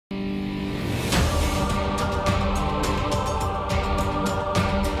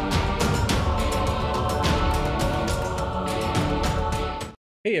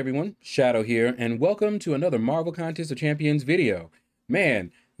Hey everyone, Shadow here, and welcome to another Marvel Contest of Champions video.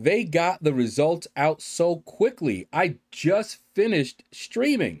 Man, they got the results out so quickly. I just finished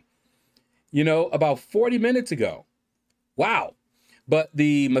streaming, about 40 minutes ago. Wow. But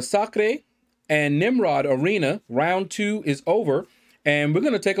the Masacre and Nimrod arena round 2 is over, and we're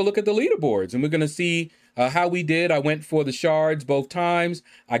going to take a look at the leaderboards, and we're going to see how we did. I went for the shards both times.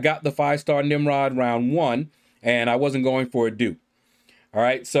 I got the 5-star Nimrod round 1, and I wasn't going for a dupe. All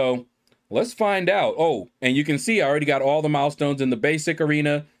right, so let's find out. Oh, and you can see I already got all the milestones in the basic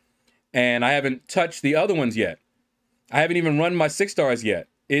arena, and I haven't touched the other ones yet. I haven't even run my 6-stars yet.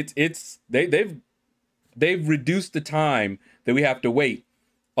 They've reduced the time that we have to wait,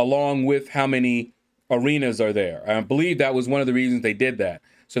 along with how many arenas are there. I believe that was one of the reasons they did that,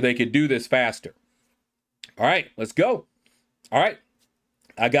 so they could do this faster. All right, let's go. All right,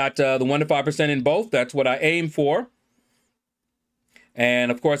 I got the 1 to 5% in both. That's what I aim for.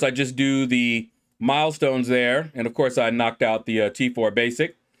 And of course, I just do the milestones there. And of course, I knocked out the T4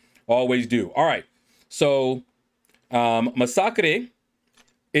 basic. Always do. All right. So Masacre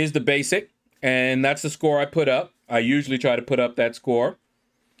is the basic. And that's the score I put up. I usually try to put up that score.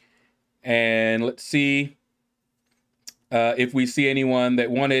 And let's see if we see anyone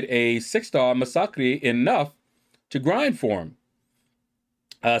that wanted a 6-star Masacre enough to grind for him.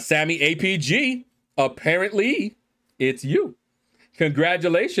 Sammy APG, apparently it's you.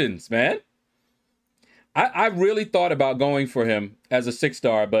 Congratulations, man. I really thought about going for him as a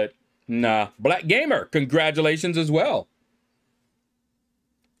 6-star, but nah. Black Gamer, congratulations as well.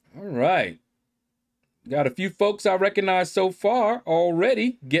 All right. Got a few folks I recognize so far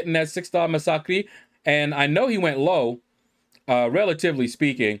already getting that 6-star Masacre, and I know he went low, relatively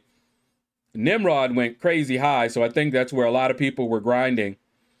speaking. Nimrod went crazy high, so I think that's where a lot of people were grinding.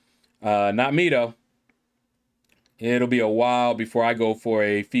 Not me, though. It'll be a while before I go for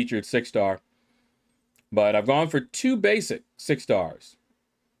a featured 6-star. But I've gone for 2 basic 6-stars.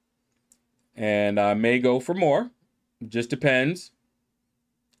 And I may go for more. Just depends.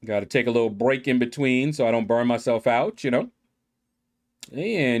 Got to take a little break in between so I don't burn myself out, And,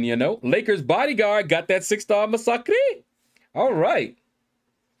 Lakers Bodyguard got that 6-star Masacre. All right.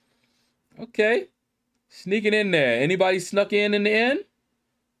 Okay. Sneaking in there. Anybody snuck in the end?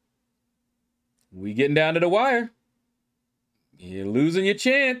 We getting down to the wire. You're losing your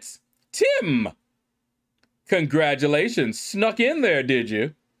chance. Tim, congratulations. Snuck in there, did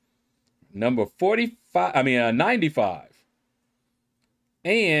you? Number 95.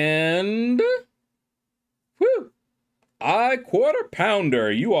 And, Quarter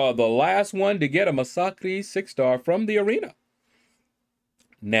Pounder. You are the last one to get a Masacre 6-star from the arena.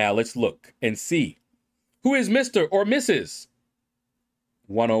 Now let's look and see who is Mr. or Mrs.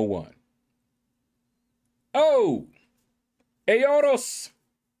 101. Oh! Eoros.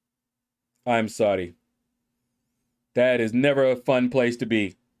 I'm sorry. That is never a fun place to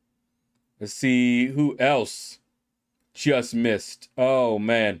be. Let's see who else just missed. Oh,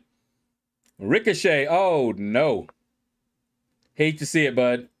 man. Ricochet. Oh, no. Hate to see it,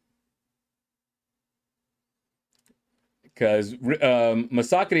 bud. Because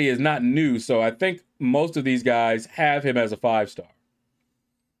Masacre is not new, so I think most of these guys have him as a 5-star.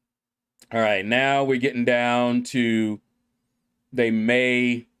 All right, now we're getting down to... They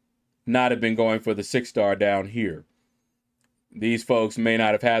may not have been going for the 6-star down here. These folks may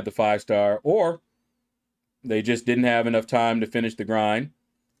not have had the 5-star, or they just didn't have enough time to finish the grind.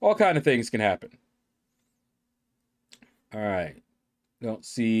 All kind of things can happen. All right. Don't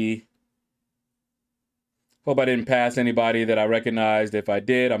see. Hope I didn't pass anybody that I recognized. If I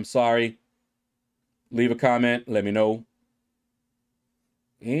did, I'm sorry. Leave a comment. Let me know.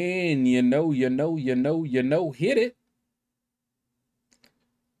 And hit it.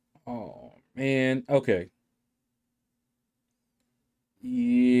 Oh, man. Okay.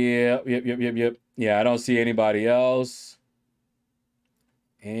 Yep. Yeah, I don't see anybody else.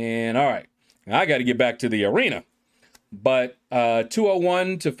 And all right. I got to get back to the arena. But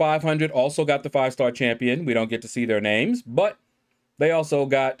 201 to 500 also got the 5-star champion. We don't get to see their names, but they also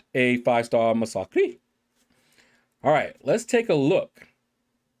got a 5-star Masacre. All right, let's take a look.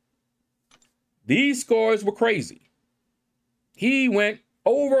 These scores were crazy. He went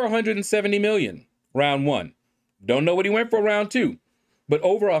over 170 million round 1. Don't know what he went for round 2, but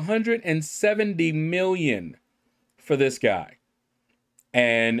over 170 million for this guy.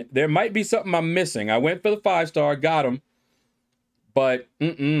 And there might be something I'm missing. I went for the 5-star, got him, but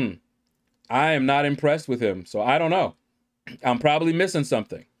I am not impressed with him. So I don't know. I'm probably missing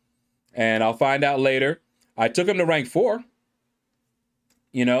something, and I'll find out later. I took him to rank 4,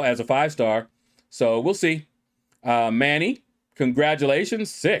 as a 5-star. So we'll see. Manny, Congratulations,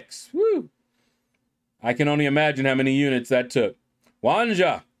 6. Woo! I can only imagine how many units that took.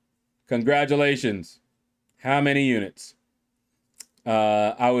 Wanja, congratulations. How many units?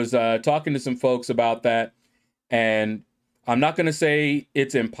 I was talking to some folks about that, and I'm not going to say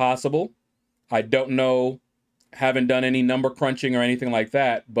it's impossible. I don't know, haven't done any number crunching or anything like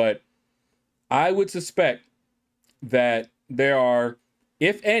that, but I would suspect that there are,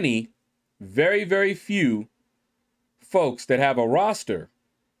 if any, very, very few folks that have a roster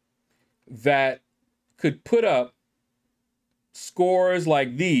that could put up scores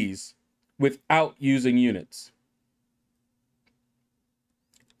like these without using units.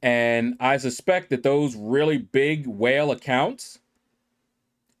 And I suspect that those really big whale accounts,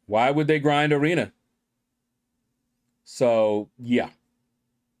 why would they grind arena? So, yeah,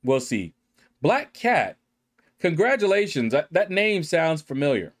 we'll see. Black Cat, congratulations. That name sounds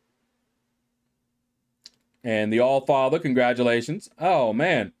familiar. And the All-Father, congratulations. Oh,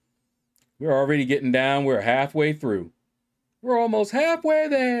 man. We're already getting down. We're halfway through. We're almost halfway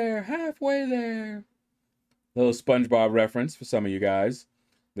there. Halfway there. Little SpongeBob reference for some of you guys.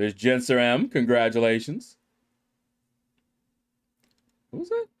 There's Jenser M. Congratulations. Who's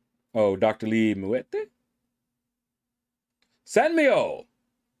that? Oh, Dr. Lee Muete. Sanmio.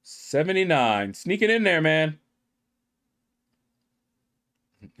 79. Sneaking in there, man.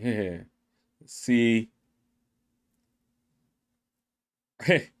 Yeah. Let's see.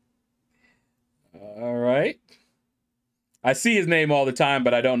 All right. I see his name all the time,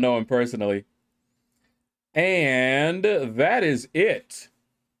 but I don't know him personally. And that is it.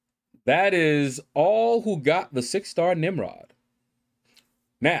 That is all who got the 6-star Nimrod.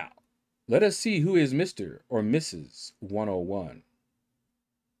 Now, let us see who is Mr. or Mrs. 101.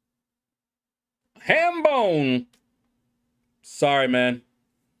 Hambone. Sorry, man.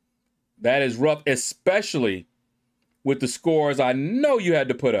 That is rough, especially with the scores I know you had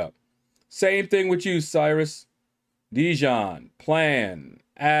to put up. Same thing with you, Cyrus. Dijon, Plan,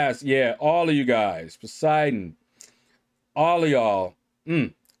 Ass, yeah, all of you guys. Poseidon, all of y'all.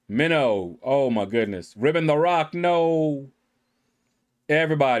 Minnow, oh my goodness. Ribbon the Rock, no.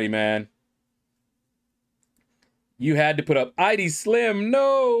 Everybody, man. You had to put up ID Slim,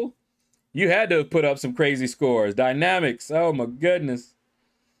 no. You had to put up some crazy scores. Dynamics, oh my goodness.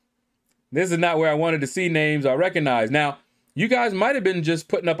 This is not where I wanted to see names I recognize. Now, you guys might have been just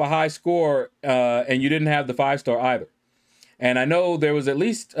putting up a high score and you didn't have the 5-star either. And I know there was at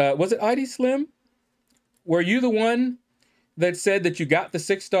least, was it ID Slim? Were you the one that said that you got the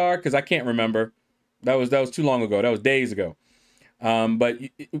 6-star? Because I can't remember. That was too long ago. That was days ago. But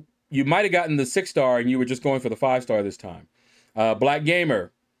you might have gotten the 6-star and you were just going for the 5-star this time. Black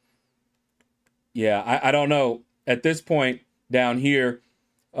Gamer. Yeah, I don't know. At this point down here,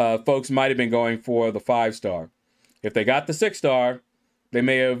 folks might have been going for the 5-star. If they got the 6-star, they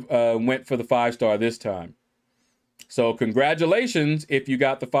may have went for the 5-star this time. So congratulations if you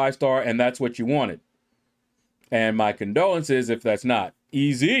got the 5-star and that's what you wanted. And my condolences if that's not.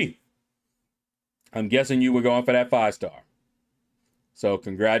 Easy. I'm guessing you were going for that 5-star. So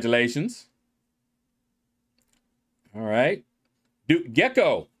congratulations. All right. Duke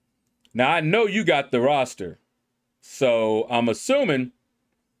Gecko. Now I know you got the roster. So I'm assuming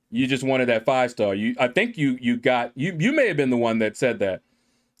you just wanted that 5-star. I think you may have been the one that said that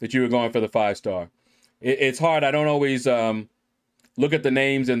you were going for the 5-star. It's hard. I don't always look at the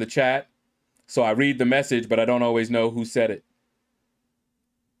names in the chat. So I read the message, but I don't always know who said it.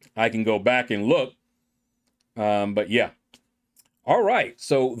 I can go back and look. But yeah. All right.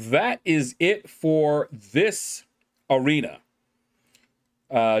 So that is it for this arena.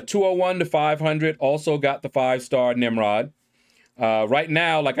 201 to 500 also got the 5-star Nimrod. Right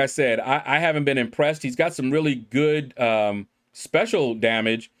now, like I said, I haven't been impressed. He's got some really good special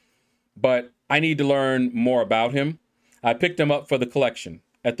damage, but I need to learn more about him. I picked him up for the collection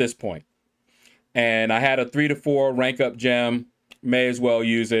at this point. And I had a 3 to 4 rank up gem. May as well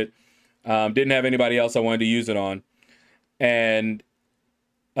use it. Didn't have anybody else I wanted to use it on. And,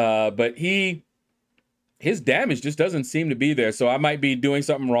 but his damage just doesn't seem to be there. So I might be doing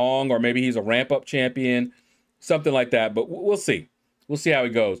something wrong, or maybe he's a ramp up champion, something like that. But we'll see. We'll see how it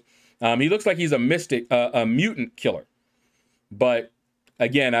goes. He looks like he's a mystic, a mutant killer. But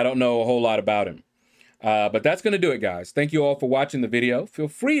again, I don't know a whole lot about him. But that's going to do it, guys. Thank you all for watching the video. Feel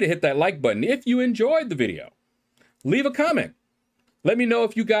free to hit that like button if you enjoyed the video. Leave a comment. Let me know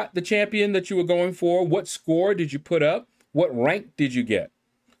if you got the champion that you were going for. What score did you put up? What rank did you get?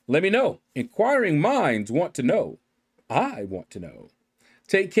 Let me know. Inquiring minds want to know. I want to know.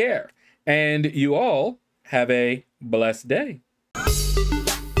 Take care. And you all have a blessed day.